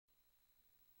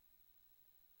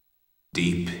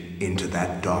Deep into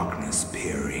that darkness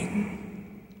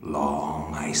peering,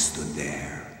 long I stood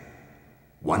there,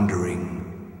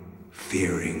 wondering,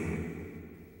 fearing,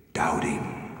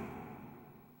 doubting.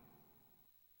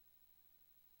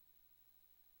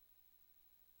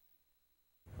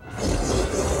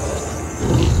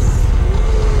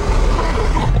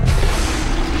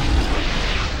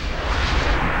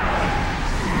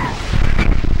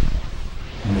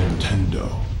 Nintendo.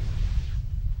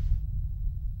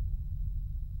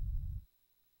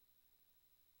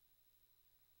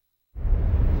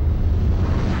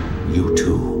 You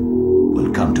too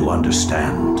will come to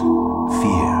understand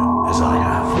fear as I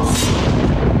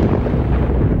have.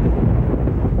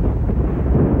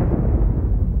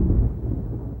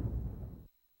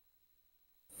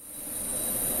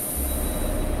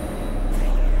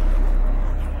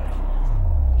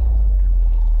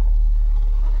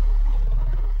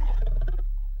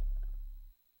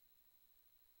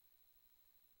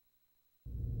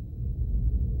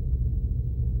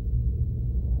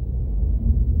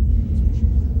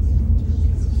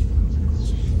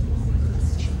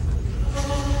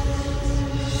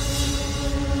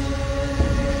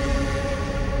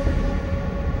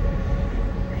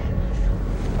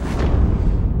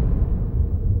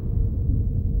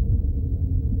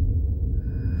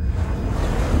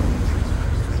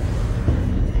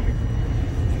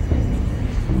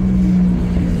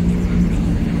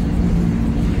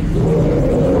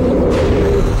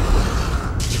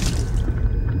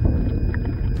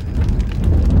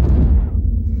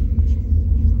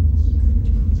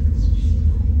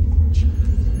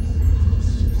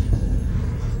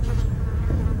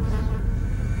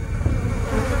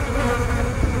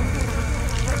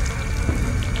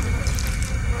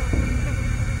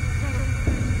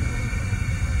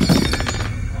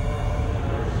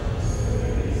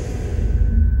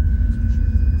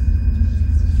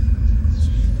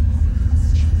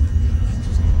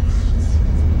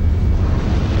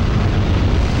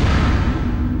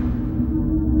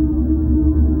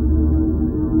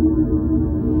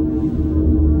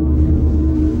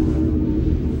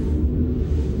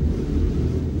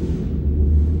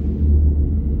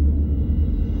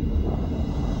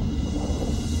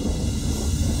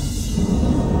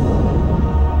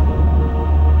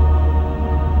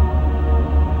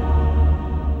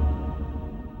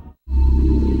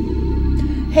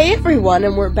 Hey everyone,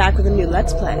 and we're back with a new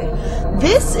Let's Play.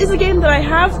 This is a game that I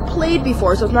have played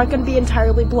before, so it's not going to be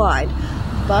entirely blind.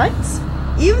 But,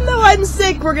 even though I'm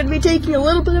sick, we're going to be taking a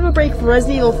little bit of a break from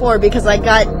Resident Evil 4 because I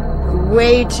got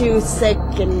way too sick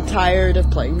and tired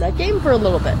of playing that game for a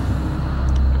little bit.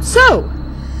 So,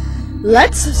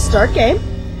 let's start game.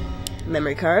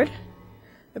 Memory card.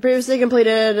 I previously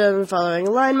completed the following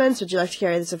alignments. Would you like to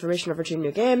carry this information over to a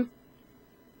new game?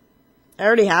 I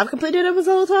already have completed it with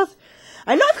Zolototh.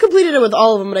 I know I've completed it with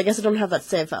all of them, but I guess I don't have that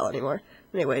save file anymore.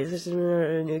 Anyway, this is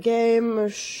a new game.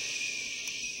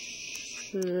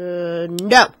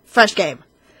 No! Fresh game.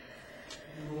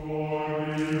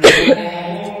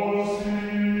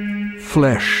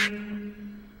 Flesh.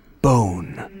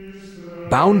 Bone.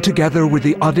 Bound together with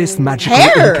the oddest magical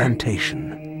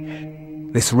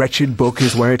incantation. This wretched book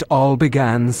is where it all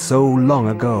began so long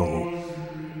ago.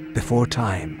 Before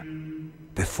time.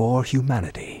 Before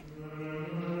humanity.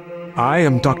 I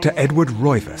am Dr. Edward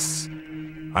Roivas.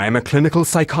 I am a clinical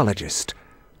psychologist.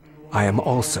 I am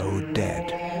also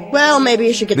dead. Well, maybe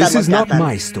you should get that This is looked at not then.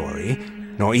 my story,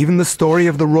 nor even the story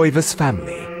of the Roivas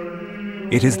family.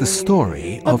 It is the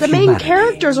story But of the humanity. main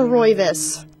character's a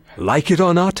Roivas. Like it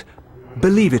or not,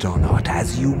 believe it or not,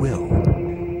 as you will.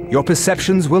 Your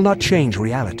perceptions will not change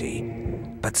reality,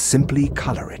 but simply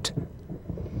color it.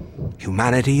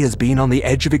 Humanity has been on the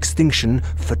edge of extinction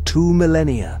for 2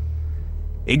 millennia.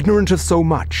 Ignorant of so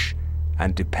much,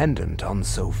 and dependent on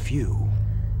so few.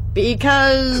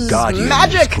 Because Guardians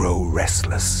magic! grow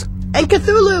restless. And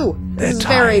Cthulhu! Their This is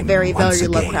very, time very, once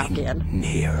very again Lovecraftian.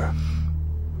 near.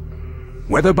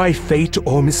 Whether by fate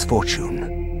or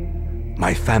misfortune,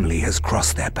 my family has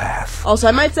crossed their path. Also,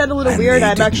 I might sound a little and weird, they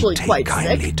I'm didn't actually take quite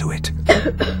kindly sick. to it.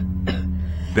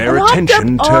 Their I'm locked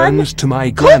attention up turns on to my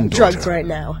coke granddaughter, drugs right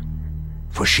now.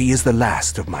 for she is the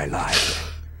last of my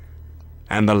life,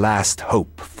 and the last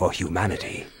hope for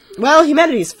humanity. Well,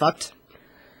 humanity's fucked.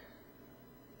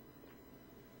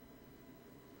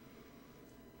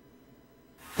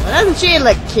 Well, doesn't she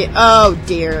look cute? Oh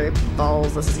dear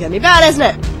balls, this is gonna be bad, isn't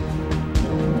it?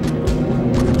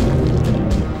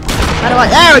 How do I?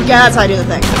 There we go, that's how I do the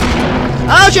thing.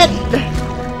 Oh shit!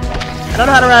 I don't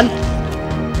know how to run.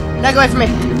 Back away from me.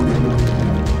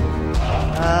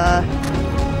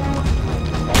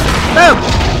 Boom!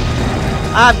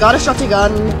 I've got a shotty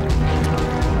gun.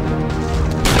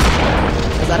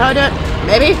 that how I do it?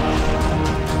 Maybe?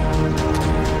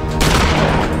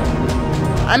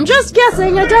 I'm just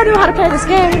guessing. I don't know how to play this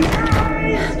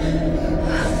game.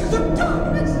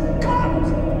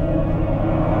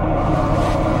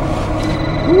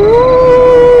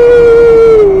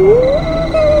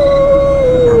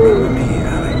 Remember me,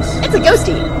 Alex. It's a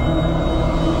ghosty.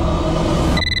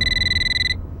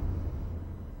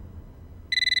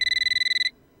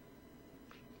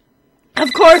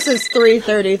 Of course it's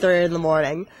 3:33 in the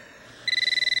morning.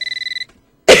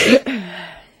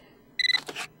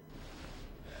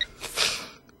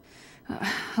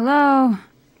 Hello?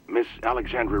 Miss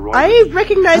Alexandra Roy. I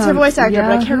recognize her voice actor, yeah,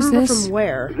 but I can't who's remember this? from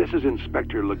where. This is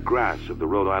Inspector LeGrasse of the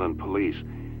Rhode Island Police.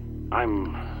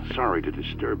 I'm sorry to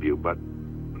disturb you, but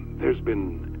there's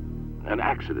been an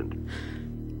accident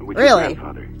with your Really?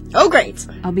 grandfather. Oh, great.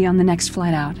 I'll be on the next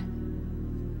flight out.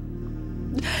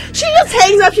 She just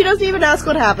hangs up. She doesn't even ask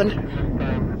what happened.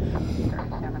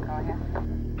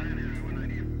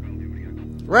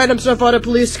 Random stuff on a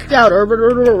police scout.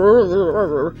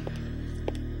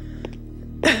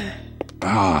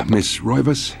 Ah, Miss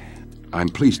Roivas. I'm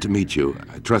pleased to meet you.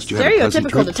 I trust you had a pleasant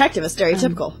Stereotypical trip. detective is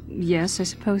stereotypical. Yes, I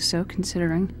suppose so,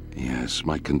 considering. Yes,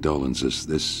 my condolences.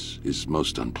 This is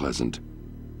most unpleasant.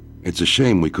 It's a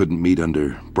shame we couldn't meet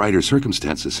under brighter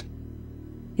circumstances.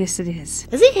 Yes, it is.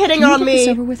 Is he hitting Can you on get me? this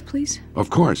over with, please? Of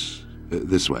course,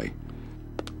 this way.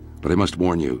 But I must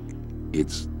warn you,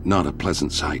 it's not a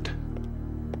pleasant sight.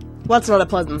 What's not a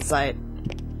pleasant sight?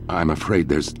 I'm afraid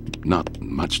there's not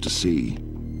much to see.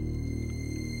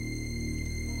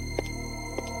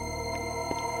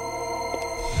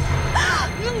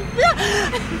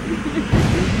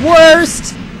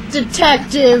 Worst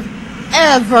detective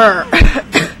ever.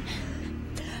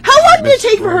 How long did it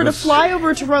take for her to Roivas, fly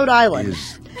over to Rhode Island?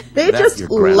 Is They that just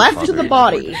your left grandfather? the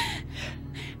body.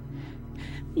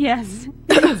 Yes,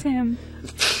 it's him.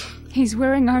 He's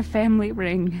wearing our family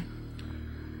ring.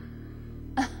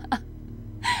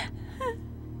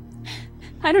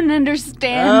 I don't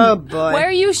understand. Oh, boy. Why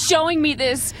are you showing me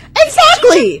this?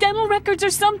 Exactly! Dental records or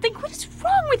something? What is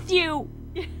wrong with you?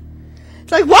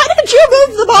 It's like, why didn't you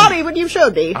move the body when you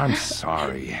showed me? I'm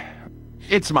sorry.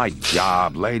 It's my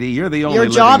job, lady. You're the only Your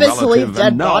job living is to leave relative, dead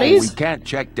and no, bodies? we can't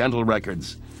check dental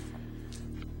records.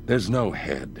 There's no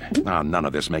head. None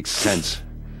of this makes sense.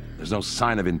 There's no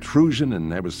sign of intrusion,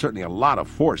 and there was certainly a lot of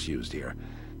force used here.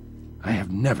 I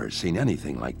have never seen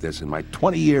anything like this in my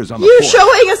 20 years on the You force.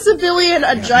 showing a civilian a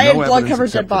have giant no blood-covered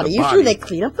evidence dead except for body. the Usually body. they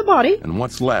clean up the body, And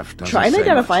what's left doesn't try and say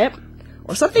identify much. it,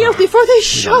 or something else before they We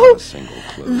show don't have a single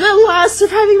clue. the last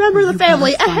surviving member of the You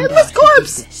family, a gotta find headless out who did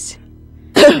corpse! this.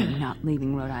 I'm not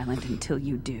leaving Rhode Island until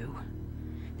you do.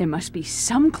 There must be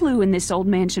some clue in this old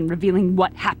mansion revealing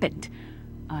what happened.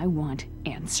 I want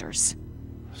answers.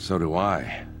 So do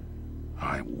I.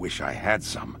 I wish I had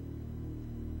some.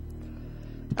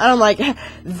 I don't like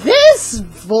this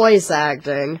voice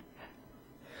acting.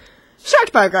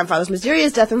 Shocked by her grandfather's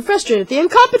mysterious death and frustrated at the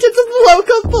incompetence of the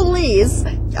local police,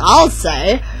 I'll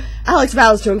say, Alex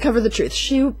vows to uncover the truth.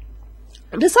 She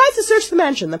decides to search the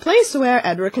mansion, the place where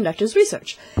Edward conducted his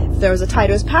research. If there was a tie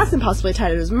to his past and possibly a tie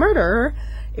to his murder,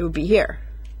 it would be here.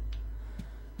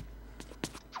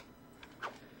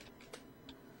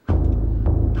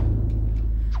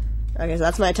 Okay, so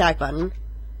that's my attack button.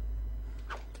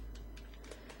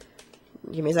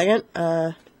 Give me a second.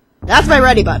 That's my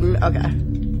ready button. Okay.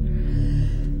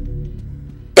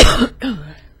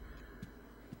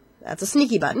 That's a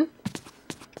sneaky button.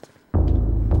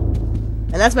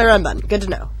 And that's my run button. Good to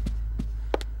know.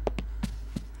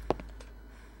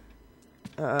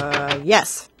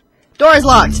 Yes. Door is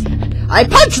locked. I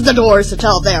punch the doors to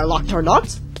tell if they are locked or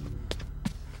not.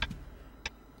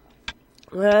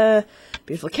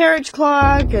 Beautiful carriage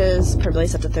clock is permanently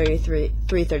set to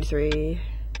 3:33.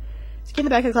 Scan the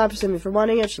back of the clock, presuming for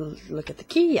wanting it. Should look at the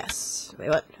key. Yes. Wait,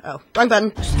 what? Oh, wrong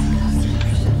button.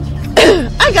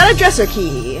 I got a dresser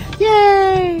key.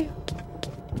 Yay!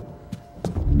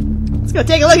 Let's go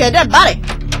take a look at a dead body.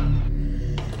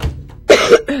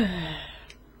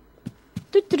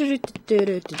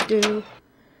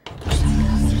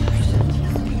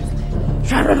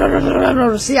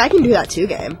 See, I can do that too,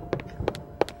 game.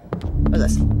 What's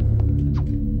this?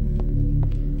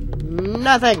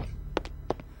 Nothing.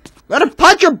 I'm gonna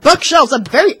punch your bookshelves. I'm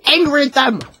very angry at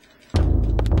them.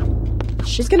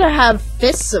 She's gonna have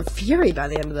fists of fury by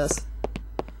the end of this.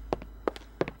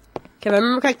 Okay, if I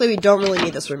remember correctly, we don't really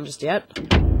need this room just yet.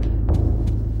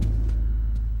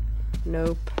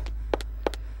 Nope.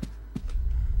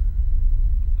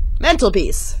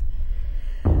 Mantelpiece.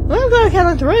 Well, the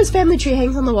account the Roy's family tree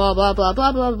hangs on the wall, blah blah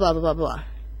blah blah blah blah blah blah.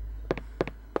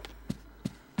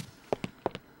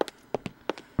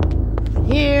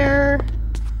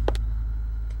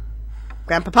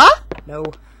 Grandpapa? No.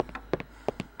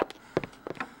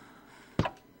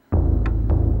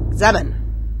 Examine.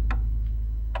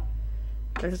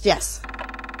 Yes.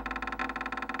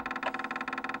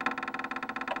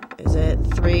 Is it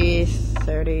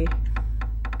 3:30?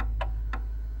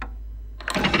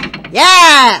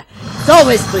 Yeah! It's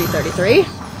always 3:33.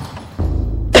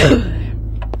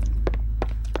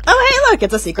 Oh, hey, look!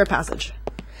 It's a secret passage.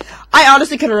 I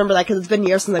honestly couldn't remember that because it's been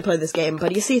years since I played this game,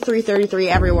 but you see 3:33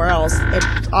 everywhere else. It's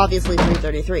obviously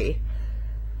 3:33.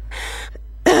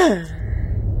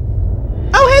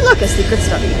 Oh, hey, look! A secret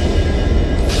study.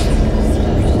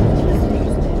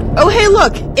 Oh, hey,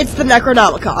 look! It's the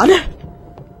Necronomicon.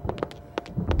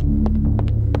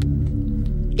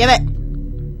 Give it!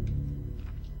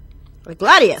 A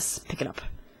Gladius! Pick it up.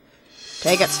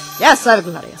 Take it. Yes, I have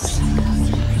a Gladius.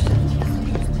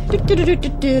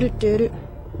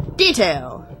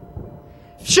 Detail.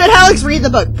 Should Alex read the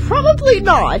book? Probably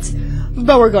not,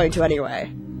 but we're going to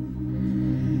anyway.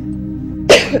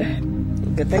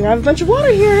 Good thing I have a bunch of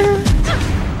water here.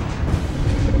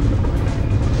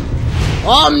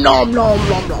 Nom nom nom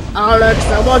nom nom. Alex,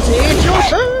 I want to eat your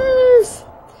face!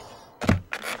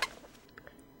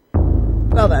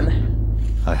 Well then.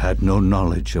 I had no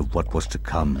knowledge of what was to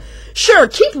come. Sure,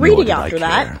 keep reading after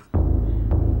that.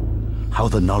 How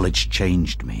the knowledge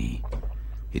changed me,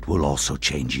 it will also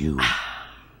change you.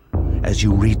 As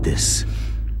you read this,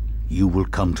 you will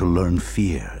come to learn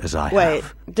fear as I have. Wait,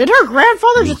 did her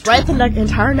grandfather just write the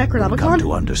entire Come Necronomicon?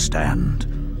 to understand,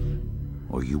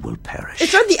 or you will perish.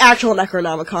 It's not the actual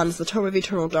Necronomicon, it's the Tome of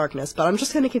Eternal Darkness, but I'm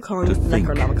just gonna keep calling it the think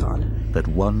Necronomicon. that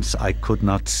once I could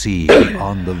not see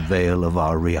beyond the veil of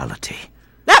our reality.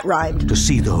 That rhymed. To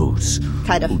see those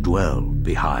Kind of. who dwell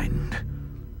behind.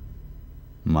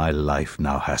 My life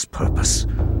now has purpose,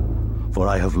 for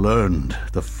I have learned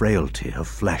the frailty of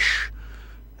flesh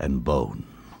and bone.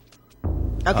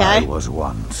 Okay. I was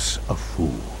once a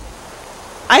fool.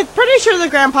 I'm pretty sure the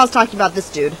grandpa's talking about this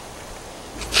dude.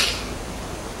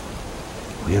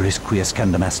 Where is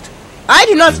Quiescandamest? I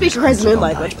do not speak Crazy Moon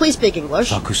language. Please speak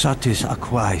English. Sacusatis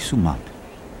aquae sumat,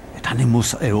 et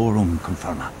animus eorum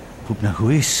conferma. Pugna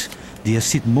huis,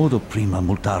 diasit modo prima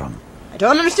multarum. I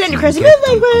don't understand your Crazy Moon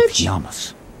language.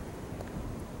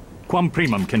 Quam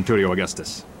primum, Centurio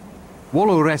Augustus.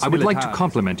 I would like to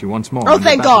compliment you once more. Oh, on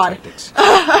thank your battle God. tactics.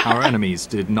 Our enemies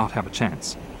did not have a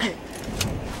chance.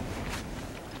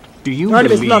 Do you Our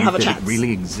enemies believe did not have a that chance. it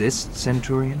really exists,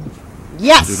 Centurion?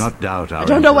 Yes. Do not doubt our I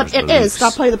don't know what Emperor's it is. beliefs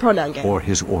Stop playing the pronoun game. or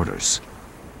his orders.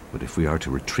 But if we are to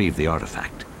retrieve the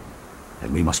artifact,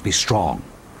 then we must be strong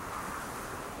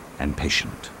and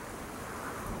patient.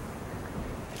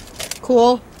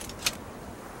 Cool.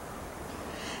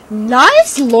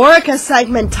 Nice Lorica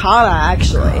segmentata,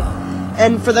 actually.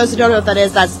 And for those who don't know what that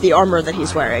is, that's the armor that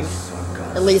he's wearing.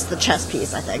 At least the chest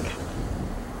piece, I think.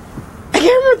 I can't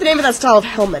remember what the name of that style of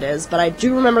helmet is, but I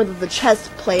do remember that the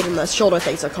chest plate and the shoulder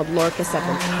things are called Lorica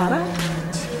segmentata.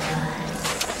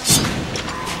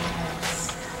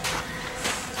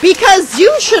 Because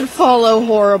you should follow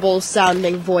horrible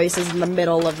sounding voices in the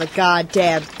middle of the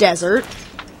goddamn desert.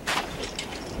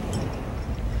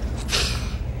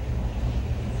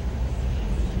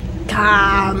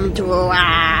 Come to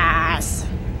us.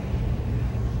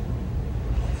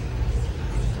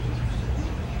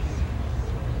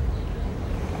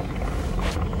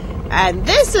 And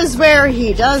this is where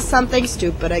he does something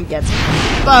stupid and gets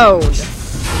boned.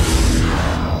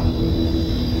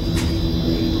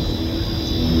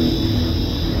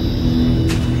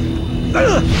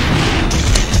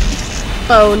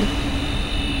 Boned.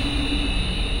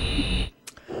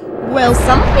 Well,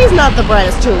 somebody's not the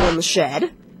brightest tool in the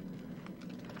shed.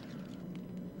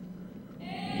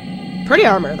 Pretty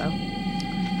armor, though.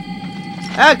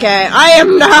 Okay, I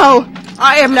am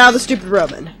now the stupid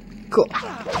Roman. Cool.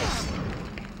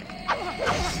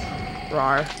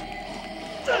 Rawr.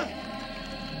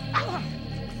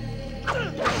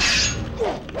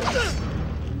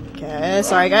 Okay,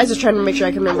 sorry guys, just trying to make sure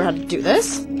I can remember how to do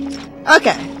this.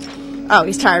 Okay. Oh,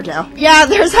 he's tired now. Yeah,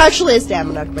 there's actually a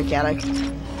stamina mechanic.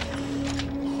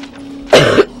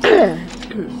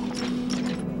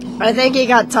 I think he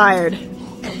got tired.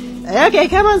 Okay,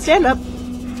 come on, stand up.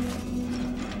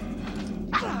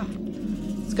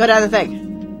 Let's go down the thing.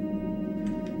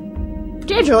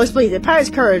 Danger always please. The pirate's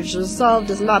courage resolve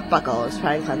does not buckle. Is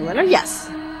trying to climb the ladder? Yes.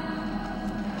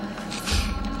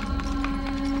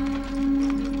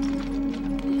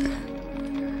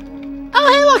 Oh,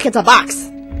 hey, look, it's a box.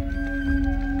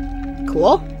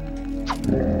 Cool.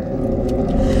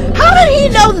 How did he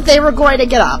know that they were going to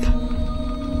get up?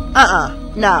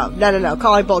 No.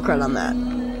 Calling bullcrud on that.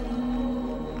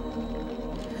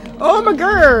 Oh my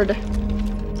god.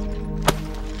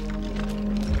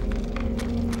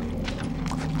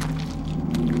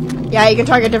 Yeah, you can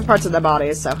target different parts of their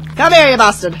bodies, so... Come here, you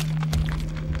bastard!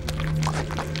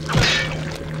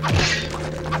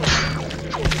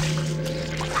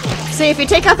 See, if you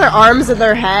take out their arms and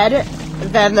their head,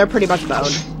 then they're pretty much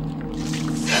bone.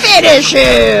 Finish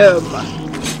him!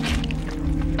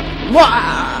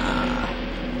 Wah!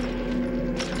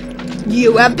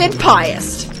 You have been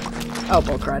pious. Oh,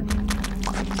 bullcrud.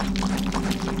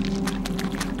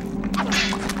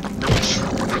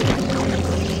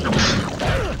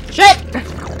 Shit!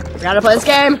 Forgot how to play this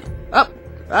game. Oh,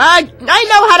 I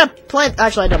know how to play.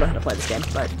 Actually, I don't know how to play this game,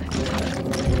 but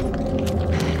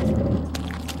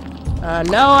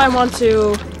no, I want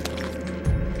to.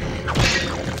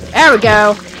 There we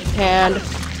go. Hand,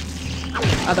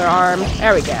 other arm.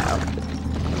 There we go.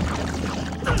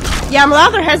 Yeah, I'm allowed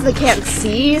their heads they can't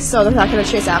see, so they're not going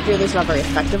to chase after you, at least not very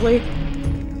effectively.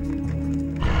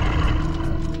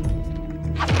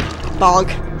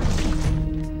 Bonk.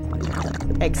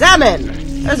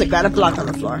 Examine! There's a granite block on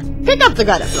the floor. Pick up the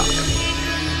granite block.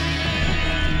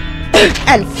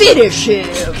 And finish him!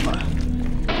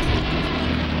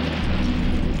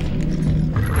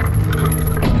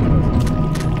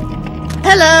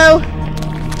 Hello!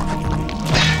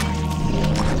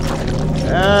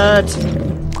 Good.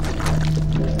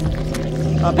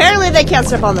 Apparently they can't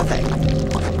step on the thing.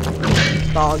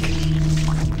 Bonk.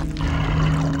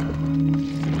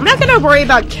 I'm not gonna worry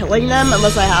about killing them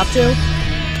unless I have to.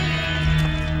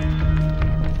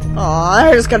 Aw,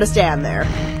 they're just gonna stand there.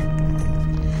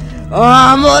 Oh,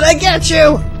 I'm gonna get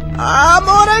you! I'm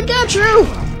gonna get you!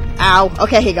 Ow.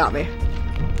 Okay, he got me.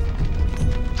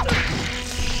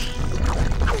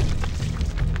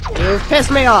 You've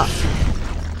pissed me off.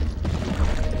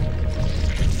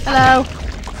 Hello.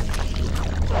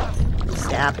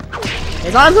 Stab.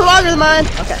 His arms are longer than mine.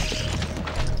 Okay.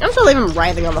 I'm still even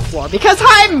writhing on the floor because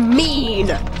I'm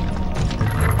mean!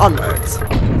 Onwards.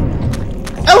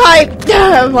 Oh, hi!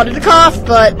 I wanted to cough,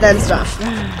 but then stuff.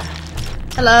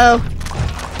 Hello.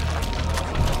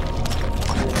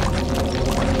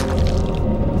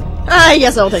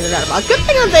 Yes, I'll take a granite block. Good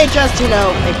thing that they just, you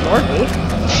know, ignored me.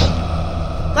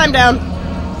 Climb down.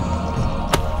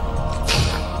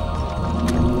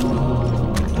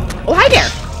 Oh, hi there!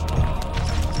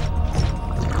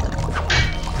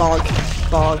 Bonk.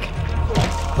 Bonk.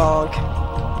 Bonk.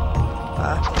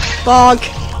 Bonk.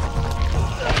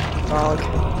 Bonk.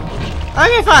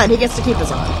 Okay, fine. He gets to keep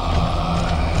his arm.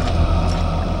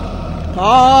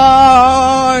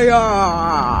 Oh,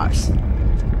 yes.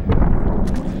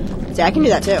 See, I can do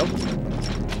that too.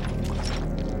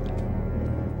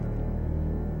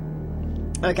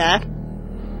 Okay.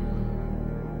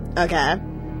 Okay.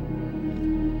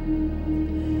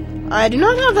 I do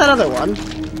not have that other one.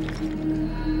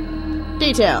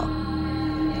 Detail.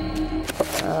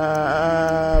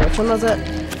 Which one was it?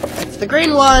 It's the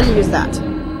green one. Use that.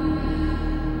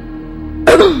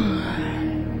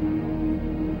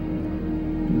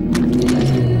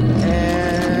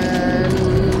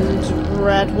 And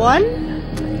red one.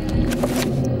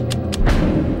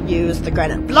 Use the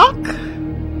granite block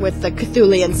with the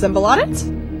Cthulian symbol on it.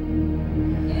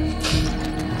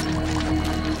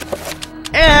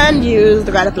 And use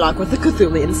the granite block with the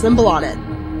Cthulian symbol on it.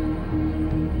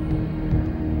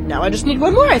 Now I just need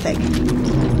one more, I think.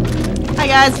 Hi,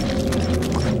 guys.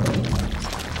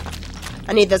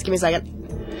 I need this. Give me a second.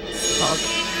 Oh.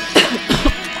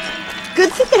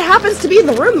 Good thing it happens to be in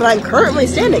the room that I'm currently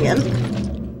standing in.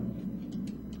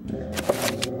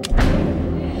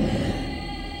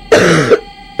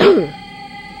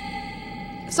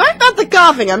 Sorry about the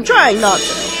coughing. I'm trying not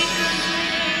to.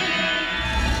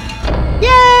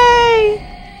 Yay!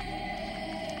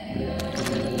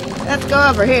 Let's go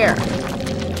over here.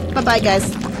 Bye-bye,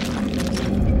 guys.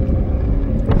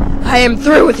 I am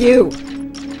through with you!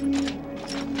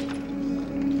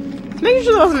 Making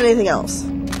sure there wasn't anything else.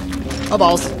 Oh,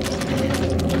 balls.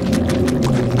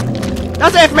 No,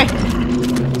 stay away from me!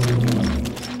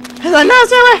 No,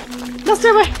 stay away! No, stay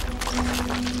away!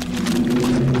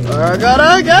 We're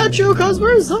gonna get you because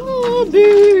we're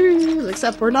zombies!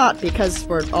 Except we're not, because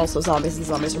we're also zombies, and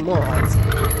zombies are morons.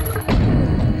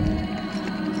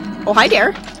 Oh, hi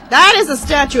there. That is a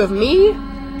statue of me.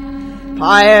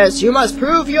 Pious, you must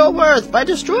prove your worth by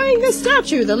destroying this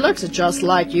statue that looks just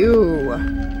like you.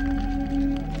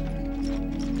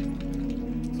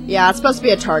 Yeah, it's supposed to be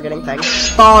a targeting thing.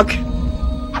 Bonk.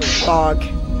 Bonk.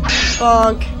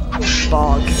 Bonk.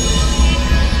 Bonk.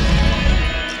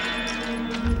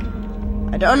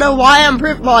 I don't know why I'm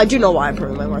proving. Well, I do know why I'm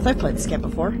proving my worth. I've played this game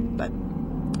before, but.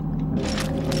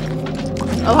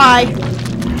 Oh, hi.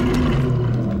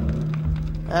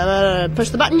 Push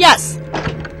the button. Yes!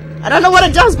 I don't know what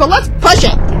it does, but let's push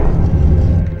it!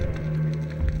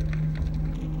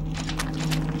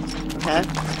 Okay.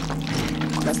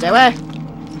 Now stay away.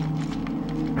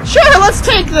 Sure, let's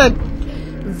take the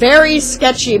very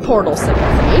sketchy portal signal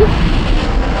thingy.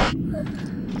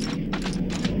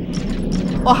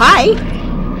 Oh, hi!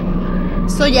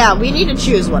 So yeah, we need to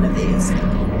choose one of these.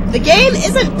 The game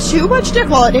isn't too much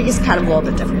different. Well, it is kind of a little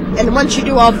bit different. And once you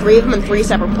do all 3 of them in 3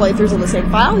 separate playthroughs on the same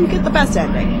file, you get the best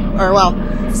ending. Or, well,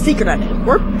 secret ending.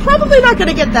 We're probably not going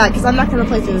to get that, because I'm not going to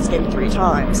play through this game 3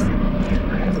 times.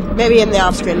 Maybe in the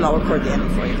off-screen and I'll record the ending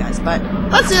for you guys, but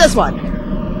let's do this one!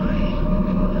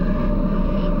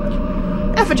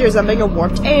 Effigy resembling a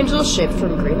warped angel shaped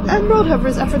from green emerald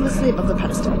hovers effortlessly above the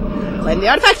pedestal. Claim the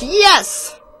artifact?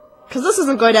 Yes! Because this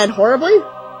isn't going to end horribly.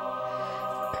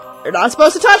 You're not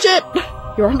supposed to touch it!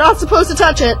 You're not supposed to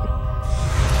touch it!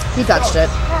 He touched it.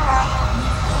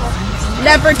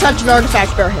 Never touch an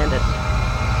artifact barehanded.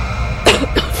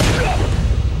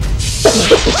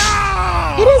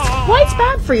 It is quite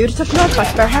bad for you to touch an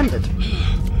artifact barehanded.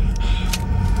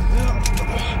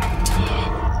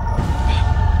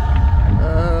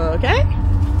 Okay.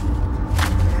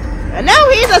 And now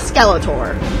he's a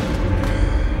Skeletor.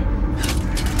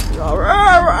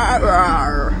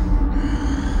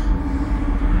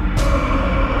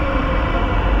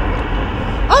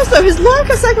 Also, his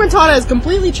Larca segmentata has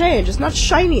completely changed. It's not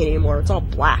shiny anymore, it's all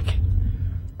black.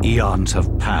 Eons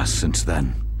have passed since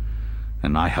then,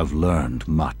 and I have learned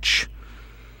much.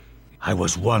 I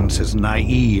was once as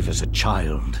naive as a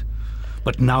child,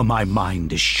 but now my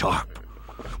mind is sharp.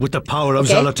 With the power of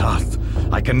Xelatoth,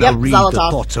 I can now read the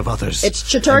thoughts of others. It's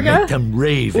Chiturga, and make them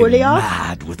raving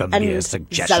mad with a mere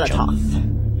suggestion.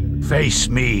 Xelatoth. Face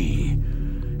me,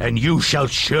 and you shall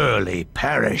surely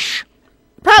perish.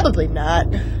 Probably not.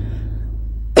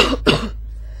 I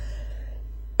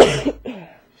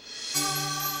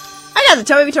got the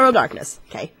Toe of Eternal Darkness.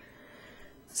 Okay.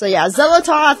 So yeah,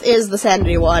 Xelatoth is the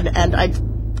Sanity one, and I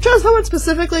chose that one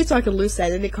specifically so I can lose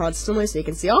Sanity constantly so you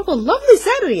can see all the lovely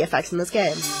Sanity effects in this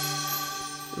game.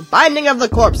 Binding of the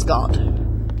Corpse God.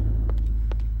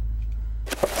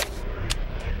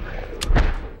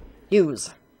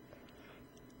 Use.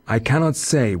 I cannot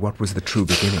say what was the true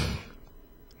beginning,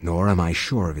 nor am I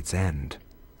sure of its end.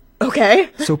 Okay.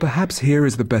 So perhaps here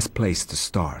is the best place to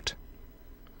start.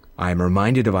 I am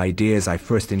reminded of ideas I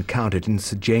first encountered in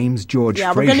Sir James George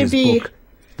Fraser's book,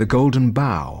 The Golden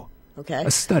Bough, a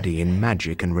study in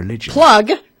magic and religion. Plug.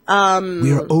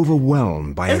 We are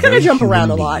overwhelmed by a gonna very jump human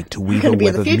around a need lot. to weave Gonna a be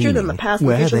in web the of future, then meaning the past, the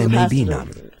where future, there the may past, be the-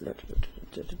 none.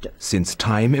 Since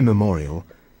time immemorial,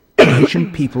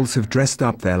 ancient peoples have dressed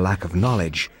up their lack of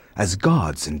knowledge as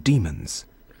gods and demons.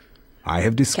 I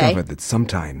have discovered that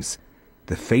sometimes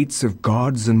the fates of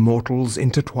gods and mortals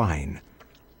intertwine,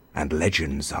 and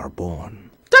legends are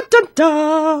born. Da da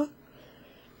da!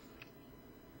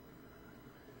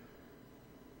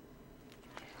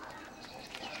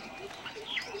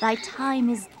 Thy time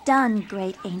is done,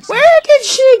 great ancient. Where did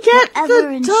she get Forever the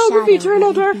in Tome of shadow Eternal will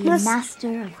you Darkness? Be a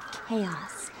master of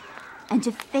chaos, and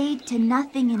to fade to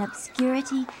nothing in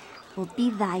obscurity will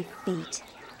be thy fate.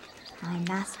 My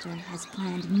master has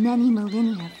planned many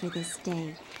millennia for this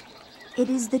day. It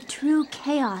is the true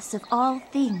chaos of all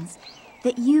things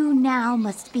that you now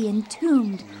must be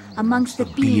entombed amongst the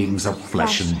beings of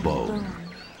flesh and bone.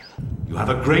 You have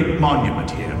a great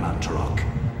monument here, Mantarok.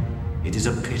 It is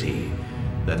a pity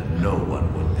that no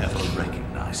one will ever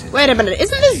recognize it. Wait a minute,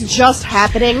 isn't this just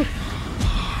happening?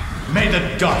 May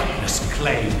the darkness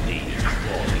claim thee,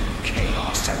 crawling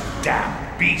chaos and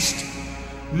damned beast.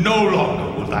 No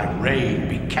longer will thy reign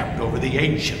be kept over the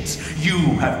ancients you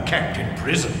have kept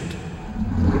imprisoned.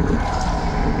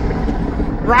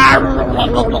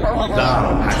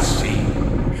 Thou hast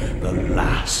seen the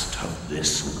last of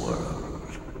this world.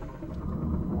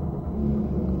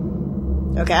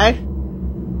 Okay.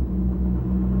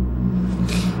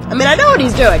 I mean, I know what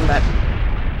he's doing, but...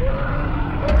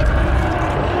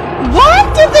 Why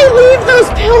did they leave those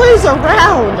pillars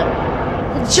around?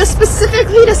 Just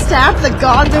specifically to stab the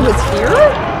god that was here?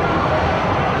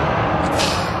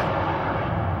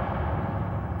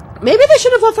 Maybe they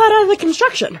should have left that out of the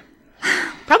construction.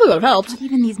 Probably would have helped. Not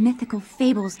even these mythical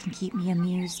fables can keep me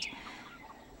amused.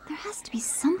 There has to be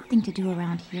something to do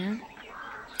around here.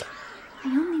 I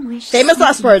only wish... Famous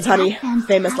last words, honey.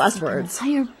 Famous last words.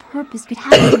 Higher purpose could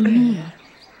happen to me.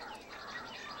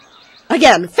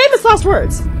 Again, famous last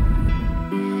words.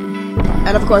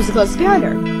 And of course, the closest behind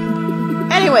her.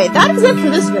 Anyway, that is it for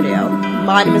this video.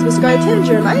 My name is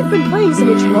MissScarletTanager, and I have been playing some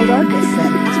Eternal Darkness,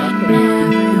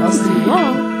 and I'll see you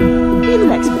all in the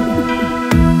next video.